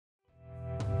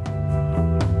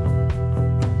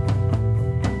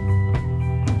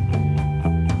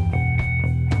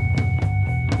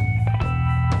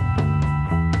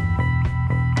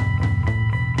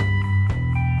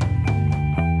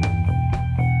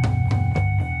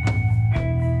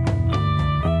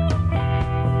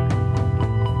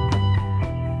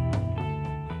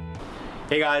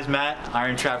guys, Matt,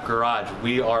 IronTrap Garage.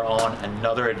 We are on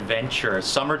another adventure.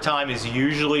 Summertime is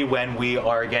usually when we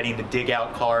are getting to dig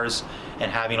out cars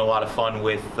and having a lot of fun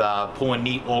with pulling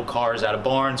neat old cars out of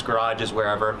barns, garages,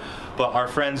 wherever. But our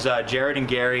friends Jared and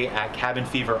Gary at Cabin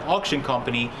Fever Auction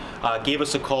Company gave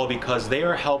us a call because they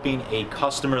are helping a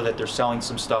customer that they're selling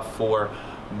some stuff for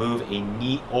move a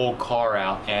neat old car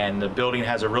out, and the building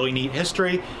has a really neat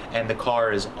history and the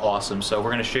car is awesome. So we're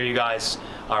going to show you guys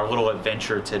our little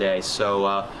adventure today.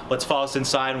 So let's follow us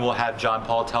inside and we'll have John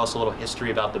Paul tell us a little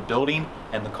history about the building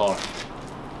and the car.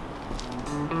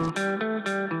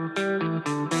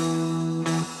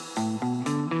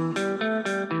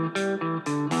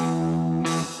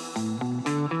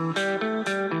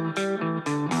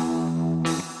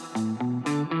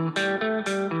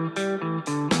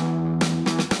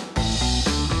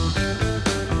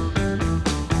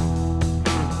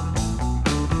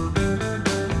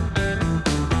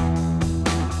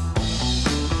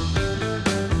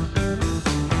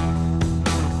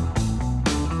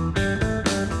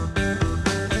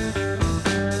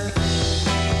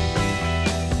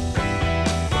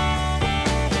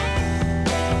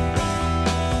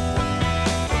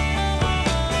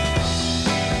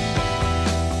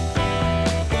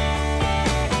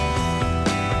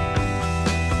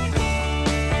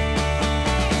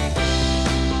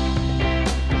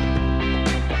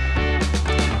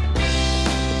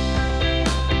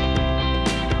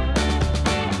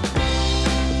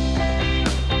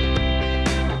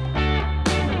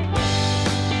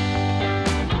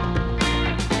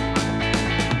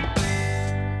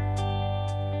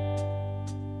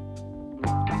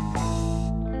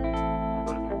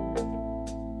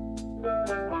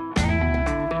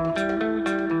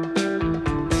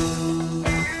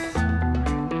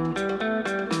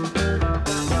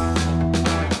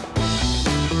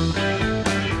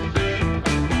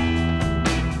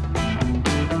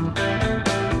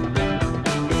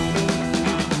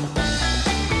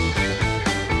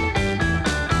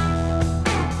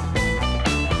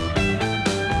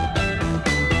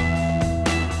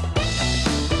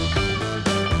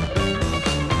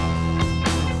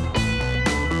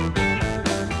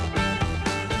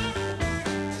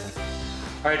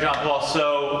 All right, John Paul,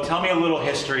 so tell me a little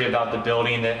history about the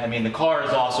building. I mean, the car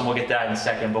is awesome, we'll get to that in a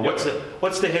second, but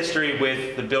what's the history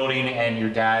with the building and your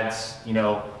dad's,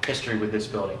 history with this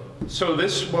building? So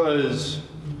this was,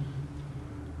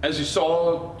 as you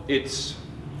saw, it's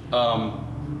a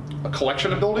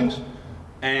collection of buildings,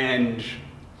 and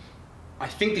I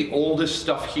think the oldest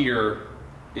stuff here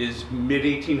is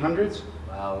mid-1800s.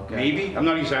 Wow, okay. Maybe, I'm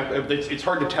not exactly, it's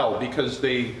hard to tell because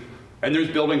and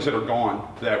there's buildings that are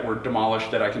gone that were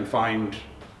demolished that I can find.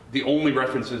 The only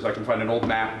references I can find an old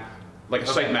map, like a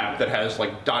site map that has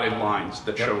like dotted lines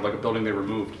that show like a building they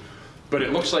removed. But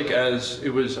it looks like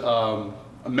it was a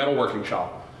metalworking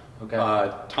shop,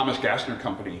 Thomas Gassner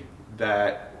Company,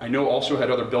 that I know also had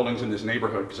other buildings in this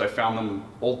neighborhood because I found them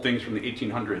old things from the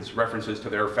 1800s, references to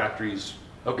their factories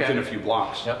within a few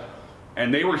blocks. Yep.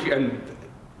 And they were here, and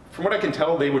from what I can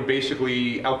tell, they would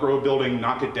basically outgrow a building,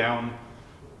 knock it down,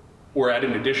 or add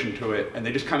an addition to it, and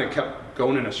they just kind of kept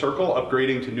going in a circle,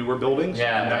 upgrading to newer buildings.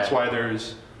 Yeah, and that's why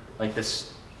there's like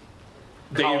this.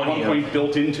 They at one point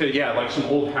built into like some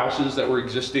old houses that were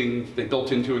existing. They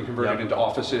built into and converted into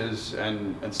offices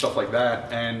and stuff like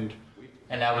that. And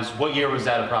that was, what year was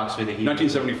that approximately? That he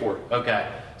 1974.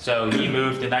 Okay, so he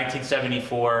moved in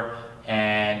 1974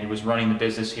 and was running the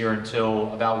business here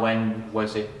until about when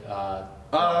was it?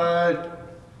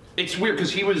 It's weird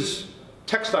because he was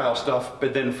textile stuff,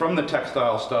 but then from the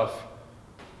textile stuff,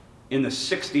 in the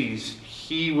 60s,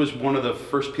 he was one of the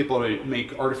first people to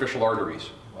make artificial arteries.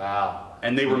 Wow.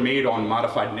 And they were made on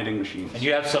modified knitting machines. And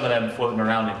you have some of them floating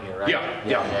around in here, right?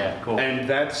 Yeah, cool.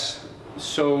 And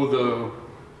so the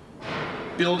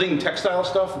building textile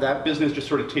stuff, that business just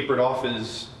sort of tapered off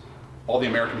as all the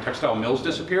American textile mills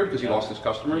disappeared because he lost his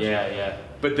customers. Yeah.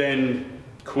 But then,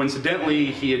 coincidentally,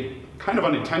 he had kind of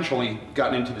unintentionally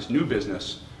gotten into this new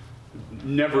business,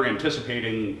 never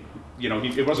anticipating,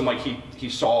 it wasn't like he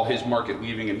saw his market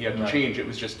leaving and he had to change. It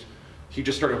was just, he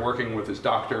just started working with his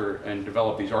doctor and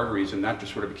developed these arteries, and that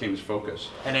just sort of became his focus.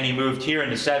 And then he moved here in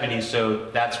the 70s, so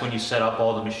that's when you set up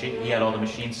all the machines, he had all the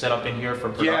machines set up in here for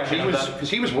production? Yeah, because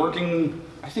he was working,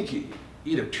 I think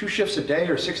either 2 shifts a day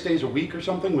or 6 days a week or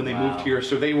something when they moved here.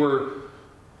 So they were,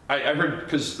 I heard,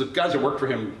 because the guys that worked for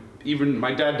him, even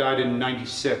my dad died in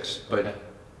 '96, but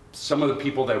some of the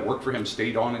people that worked for him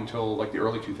stayed on until like the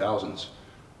early 2000s.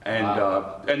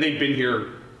 And they'd been here,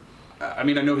 I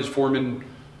mean, I know his foreman,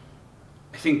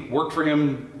 I think worked for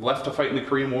him, left to fight in the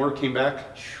Korean War, came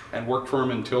back and worked for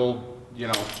him until, you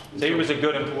know. So he was a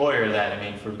good employer then, I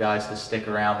mean, for guys to stick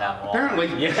around that long. Apparently.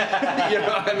 Yeah. You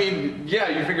know, I mean, yeah,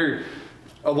 you figure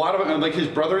a lot of, like his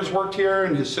brothers worked here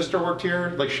and his sister worked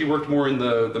here. Like she worked more in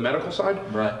the medical side.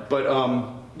 Right. But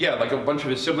yeah, like a bunch of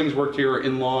his siblings worked here,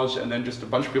 in-laws, and then just a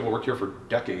bunch of people worked here for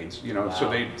decades, you know.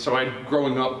 Wow. So I,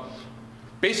 growing up,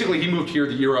 basically he moved here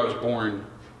the year I was born,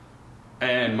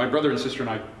 and my brother and sister and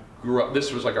I grew up,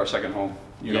 this was like our second home,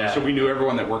 you know. Yeah. So we knew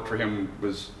everyone that worked for him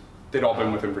they'd all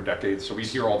been with him for decades, so we'd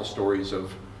hear all the stories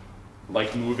of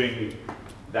like moving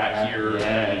that here,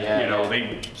 and you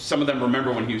know, some of them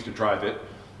remember when he used to drive it.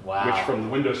 Wow. Which from the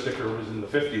window sticker was in the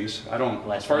 50s.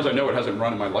 As far as I know, it hasn't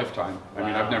run in my lifetime. I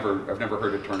mean, I've never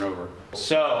heard it turn over.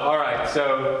 So, all right,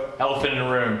 so elephant in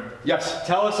the room. Yes.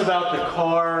 Tell us about the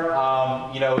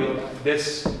car. You know,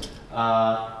 this,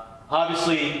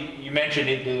 obviously you mentioned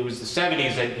it was the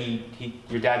 70s that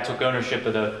your dad took ownership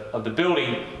of the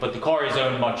building, but the car is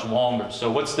owned much longer. So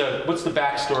what's the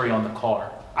backstory on the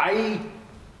car?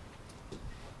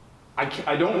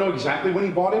 I don't know exactly when he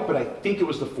bought it, but I think it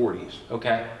was the 40s.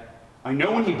 Okay. I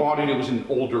know when he bought it, it was an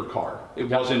older car. It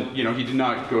wasn't, you know, he did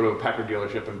not go to a Packard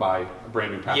dealership and buy a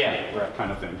brand new Packard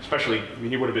kind of thing. Especially, I mean,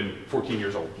 he would have been 14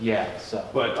 years old. Yeah, so.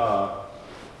 But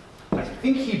I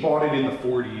think he bought it in the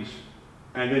 40s,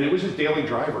 and then it was his daily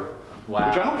driver. Wow.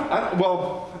 Which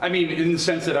well, I mean, in the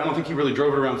sense that I don't think he really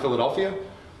drove it around Philadelphia.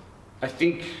 I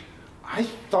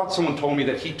thought someone told me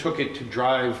that he took it to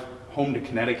drive home to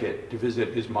Connecticut to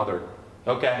visit his mother.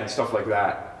 Okay. And stuff like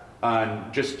that.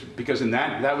 Just because in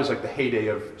that was like the heyday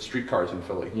of streetcars in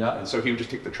Philly. Yeah. And so he would just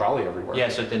take the trolley everywhere. Yeah,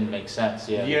 so it didn't make sense.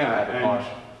 Yeah. Yeah.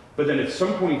 But then at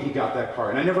some point he got that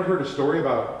car, and I never heard a story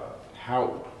about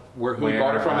who he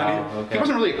bought it from. Okay. He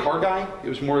wasn't really a car guy. It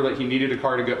was more like he needed a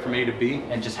car to get from A to B.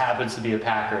 And just happens to be a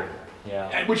Packard.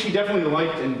 Yeah. Which he definitely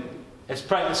liked, and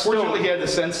fortunately he had the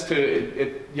sense to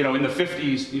it. You know, in the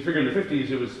 50s, you figure in the 50s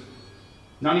it was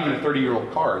not even a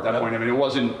 30-year-old car at that point. I mean, it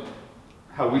wasn't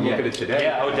how we look at it today.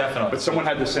 Yeah, oh, definitely. But someone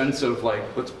had the sense of like,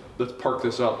 let's park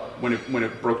this up when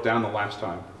it broke down the last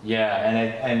time. Yeah,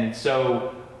 and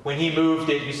so when he moved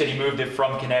it, you said he moved it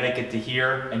from Connecticut to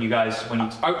here, and you guys he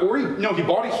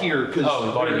bought it here because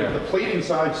the plate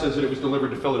inside says that it was delivered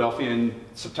to Philadelphia in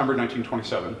September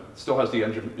 1927. It still has the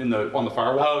engine on the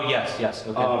firewall. Oh yes,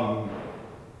 okay.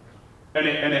 And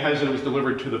it has that it was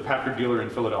delivered to the Packard dealer in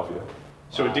Philadelphia.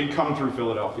 So it did come through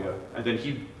Philadelphia, and then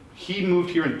he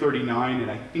moved here in '39,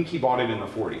 and I think he bought it in the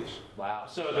 40s. Wow.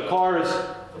 So the car is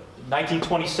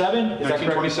 1927. Is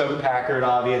 1927. That correct? Packard,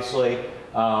 obviously,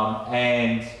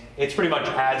 and it's pretty much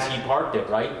as he parked it,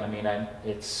 right? I mean,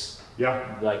 it's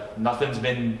like nothing's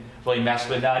been really messed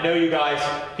with. Now I know you guys,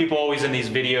 people always in these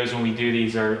videos when we do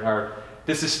these are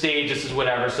this is staged, this is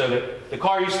whatever. So the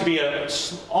car used to be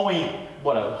only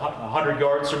what 100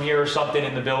 yards from here or something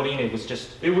in the building. It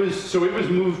was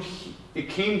moved. It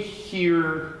came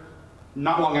here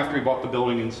not long after he bought the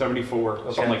building in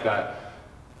 '74, something like that.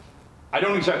 I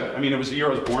don't exactly, I mean, it was the year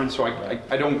I was born, so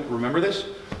I don't remember this.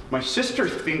 My sister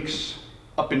thinks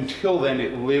up until then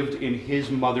it lived in his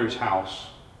mother's house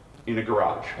in a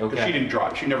garage. Because she didn't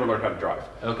drive, she never learned how to drive.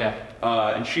 Okay.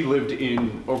 And she lived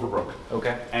in Overbrook.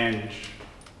 Okay. And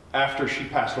after she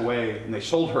passed away and they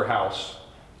sold her house,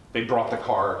 they brought the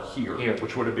car here.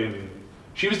 Which would have been,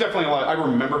 she was definitely alive. I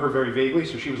remember her very vaguely,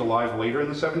 so she was alive later in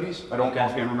the 70s. I don't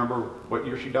offhand remember what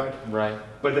year she died. Right.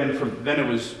 But then then it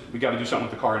was, we got to do something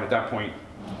with the car, and at that point,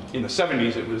 in the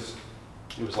 70s, it was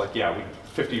like, yeah,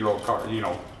 50-year-old car, you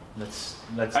know. And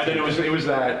then it was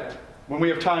that, when we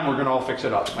have time, we're going to all fix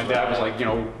it up. My dad was like, you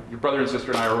know, your brother and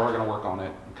sister and I are all going to work on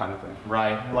it, kind of thing.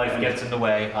 Right. Life gets in the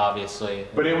way, obviously.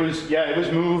 But it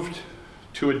was moved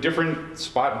to a different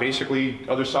spot, basically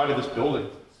other side of this building.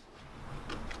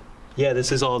 Yeah,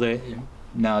 this is all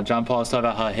now John Paul's talking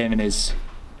about how him and his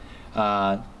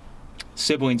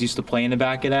siblings used to play in the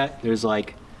back of that. There's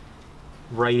like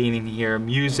writing in here,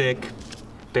 music,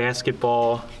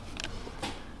 basketball,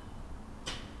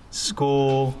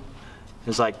 school.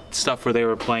 There's like stuff where they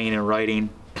were playing and writing,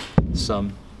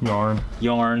 some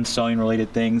yarn, sewing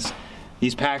related things.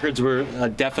 These Packards were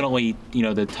definitely, you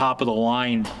know, the top of the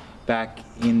line back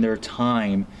in their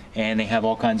time, and they have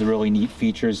all kinds of really neat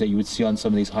features that you would see on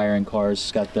some of these higher end cars.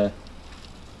 It's got the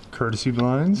courtesy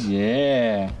blinds.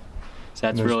 Yeah. So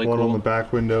that's really cool. There's one on the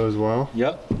back window as well.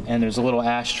 Yep. And there's a little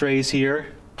ashtrays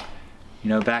here. You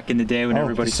know, back in the day when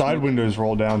everybody the side windows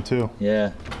roll down too.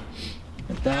 Yeah.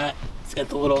 Like that. It's got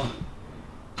the little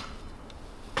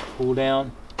pull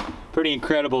down. Pretty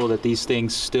incredible that these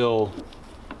things still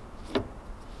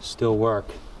work.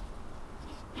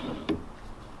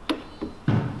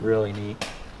 Really neat.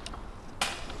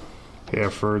 Yeah,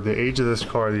 for the age of this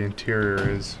car, the interior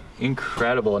is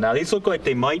incredible. Now these look like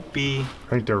they might be. I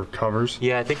think they're covers.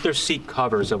 Yeah, I think they're seat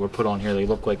covers that were put on here. They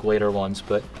look like later ones,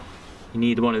 but you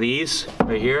need one of these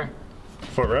right here.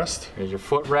 Footrest. Here's your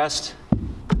footrest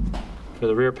for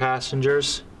the rear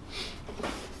passengers.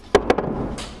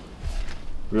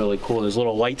 Really cool. There's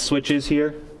little light switches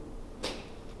here.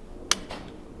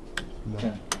 No.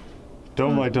 Yeah.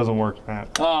 Dome light doesn't work,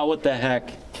 Matt. Oh, what the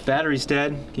heck? Battery's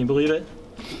dead. Can you believe it?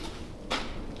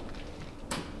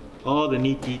 All the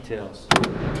neat details.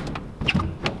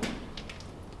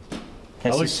 I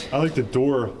like the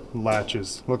door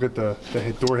latches. Look at the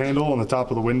door handle on the top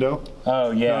of the window.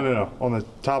 Oh, yeah. No. On the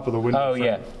top of the window. Oh,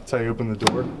 yeah. That's how you open the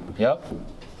door. Yep.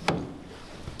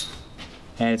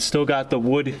 And it's still got the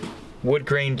wood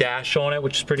grain dash on it,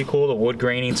 which is pretty cool. The wood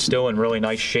graining's still in really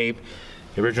nice shape.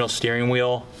 The original steering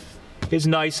wheel is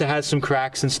nice. It has some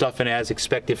cracks and stuff in it as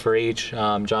expected for age.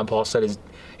 John Paul said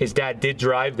his dad did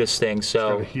drive this thing,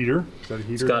 so. It's got a heater. Is that a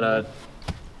heater? It's got a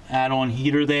add-on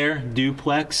heater there,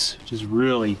 duplex, which is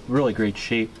really, really great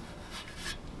shape.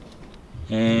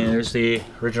 And there's the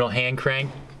original hand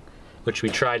crank, which we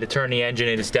tried to turn the engine.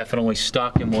 It is definitely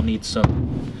stuck, and we'll need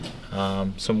some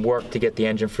work to get the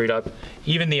engine freed up.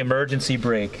 Even the emergency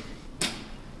brake,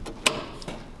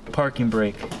 parking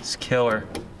brake, is killer.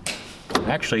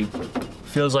 Actually,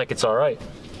 feels like it's all right.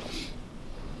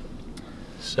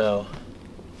 So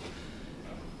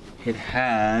it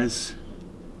has.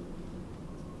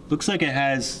 Looks like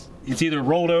it's either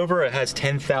rolled over or it has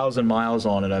 10,000 miles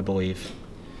on it, I believe.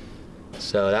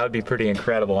 So that would be pretty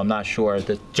incredible. I'm not sure.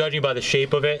 Judging by the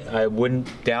shape of it, I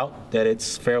wouldn't doubt that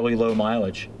it's fairly low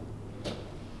mileage.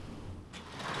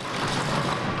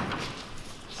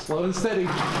 Slow and steady.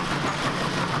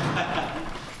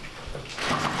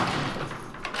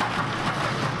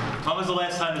 When was the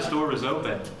last time this door was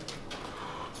open?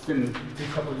 It's been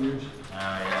a couple of years. Oh,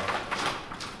 yeah.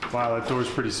 Wow, that door's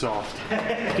pretty soft.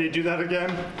 Can you do that again?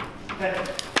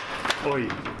 Oi.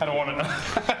 I don't want to.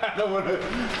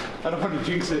 I don't want to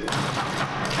jinx it.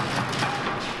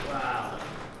 Wow.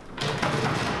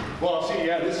 Well, see,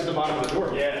 yeah, this is the bottom of the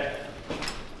door. Yeah.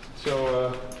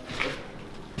 So,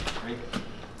 Right.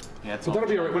 Yeah, it's so that'll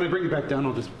be all right. When I bring it back down,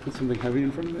 I'll just put something heavy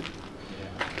in front of it.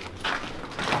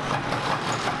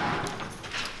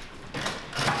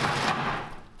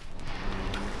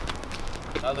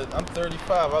 I'm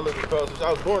 35. I live across the street.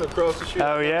 I was born across the street.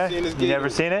 Oh, yeah? You never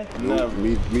seen it? No.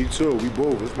 Me too. We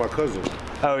both. It's my cousin.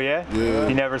 Oh, yeah? Yeah.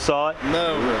 You never saw it?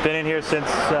 No. Been in here since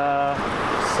 73,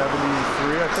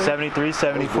 I think. 73,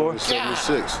 74?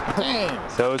 76. Damn.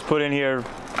 So it was put in here,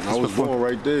 I was born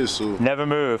right there, so never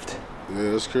moved.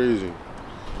 yeah, that's crazy.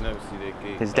 Never see that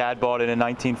gate. His dad bought it in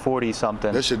 1940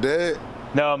 something. That's your dad?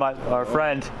 No, our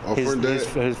friend, Our friend dad?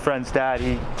 his friend's dad,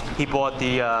 he bought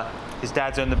his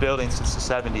dad's owned the building since the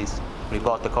 70s, but he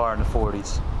bought the car in the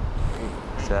 40s.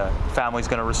 So family's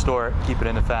gonna restore it, keep it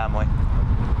in the family.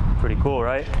 Pretty cool,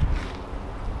 right?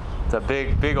 It's a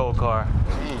big old car.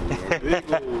 Big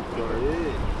old car,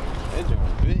 yeah. That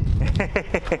joint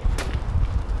big.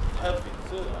 Heavy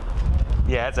too.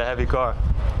 Yeah, it's a heavy car.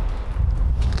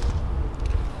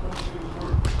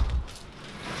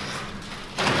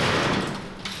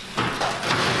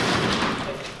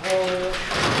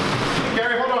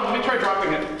 Gary, hold on. Let me try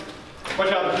dropping it.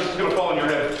 Watch out. This is going to fall on your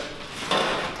head.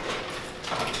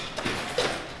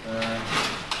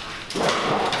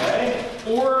 Okay.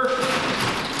 Or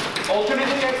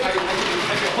alternately, I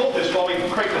can hold this while we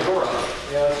crank the door up.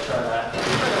 Yeah, let's try that.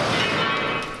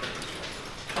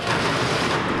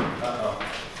 Uh-oh.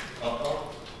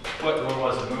 Uh-oh. What door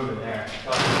wasn't moving there?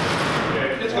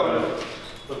 Okay, it's going.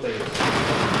 What they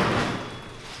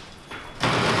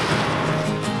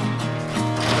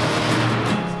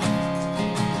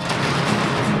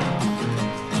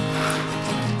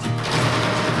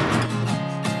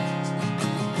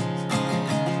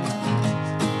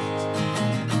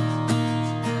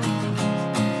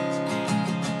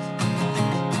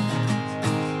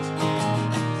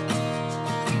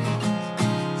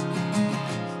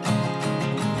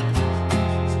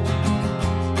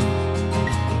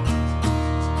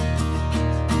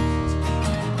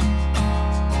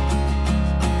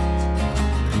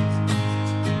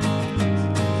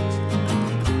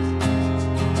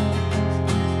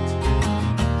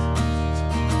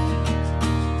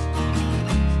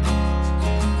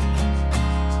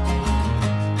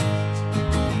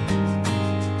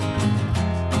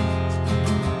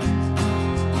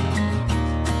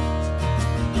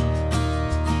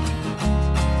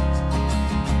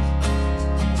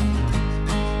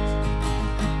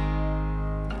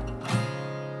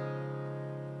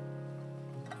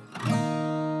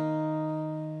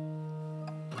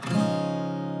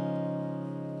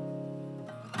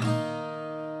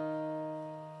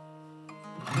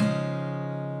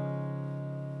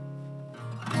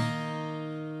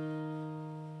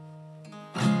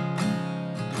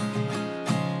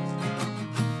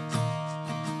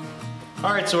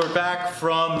All right, so we're back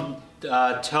from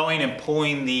towing and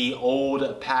pulling the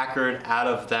old Packard out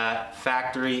of that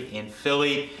factory in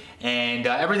Philly, and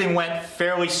everything went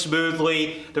fairly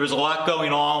smoothly. There was a lot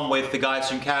going on with the guys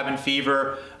from Cabin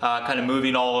Fever, kind of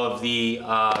moving all of the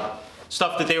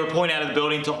stuff that they were pulling out of the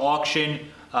building to auction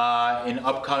in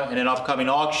an upcoming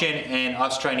auction, and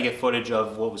us trying to get footage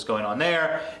of what was going on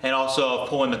there, and also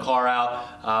pulling the car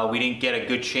out. We didn't get a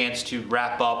good chance to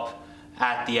wrap up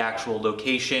at the actual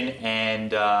location,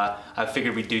 and I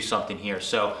figured we'd do something here.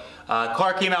 So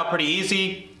car came out pretty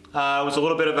easy. It was a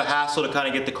little bit of a hassle to kind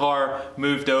of get the car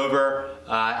moved over,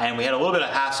 and we had a little bit of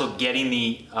hassle getting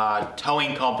the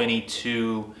towing company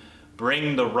to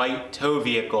bring the right tow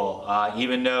vehicle.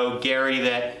 Even though Gary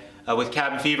that with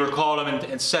Cabin Fever called him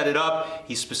and set it up,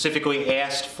 he specifically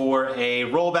asked for a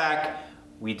rollback.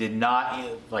 We did not,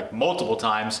 like multiple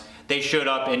times, they showed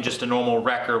up in just a normal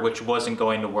wrecker, which wasn't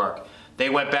going to work. They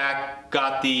went back,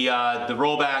 got the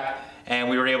rollback, and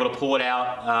we were able to pull it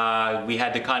out. We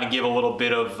had to kind of give a little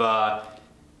bit of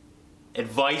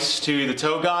advice to the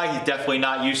tow guy. He's definitely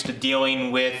not used to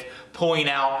dealing with pulling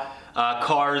out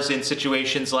cars in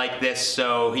situations like this,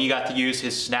 so he got to use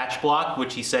his snatch block,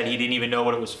 which he said he didn't even know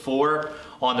what it was for,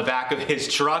 on the back of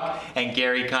his truck, and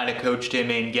Gary kind of coached him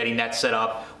in getting that set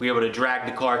up. We were able to drag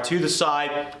the car to the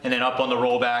side and then up on the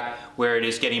rollback where it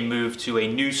is getting moved to a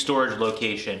new storage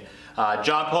location.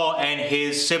 John Paul and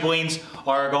his siblings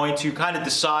are going to kind of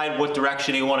decide what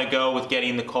direction they want to go with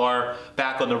getting the car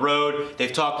back on the road.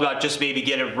 They've talked about just maybe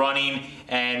get it running,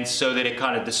 and so that it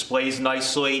kind of displays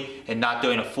nicely, and not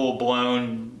doing a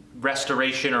full-blown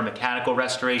restoration or mechanical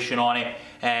restoration on it.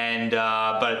 And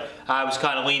but I was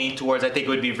kind of leaning towards, I think it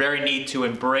would be very neat to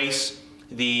embrace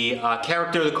the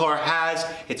character the car has.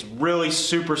 It's really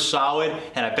super solid,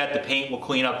 and I bet the paint will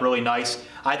clean up really nice.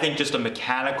 I think just a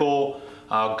mechanical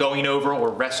going over or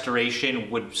restoration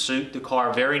would suit the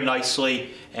car very nicely,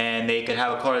 and they could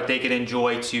have a car that they could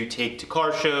enjoy to take to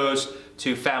car shows,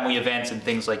 to family events and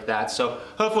things like that. So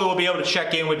hopefully we'll be able to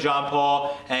check in with John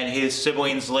Paul and his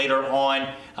siblings later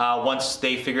on once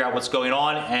they figure out what's going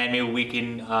on, and maybe we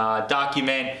can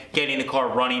document getting the car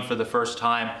running for the first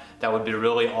time. That would be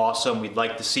really awesome. We'd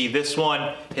like to see this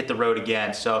one hit the road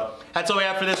again. So that's all we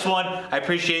have for this one. I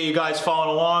appreciate you guys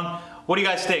following along. What do you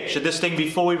guys think? Should this thing be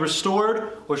fully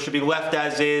restored, or should it be left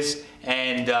as is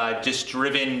and just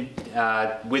driven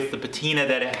with the patina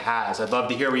that it has? I'd love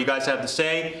to hear what you guys have to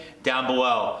say down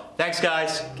below. Thanks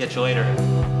guys, catch you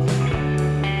later.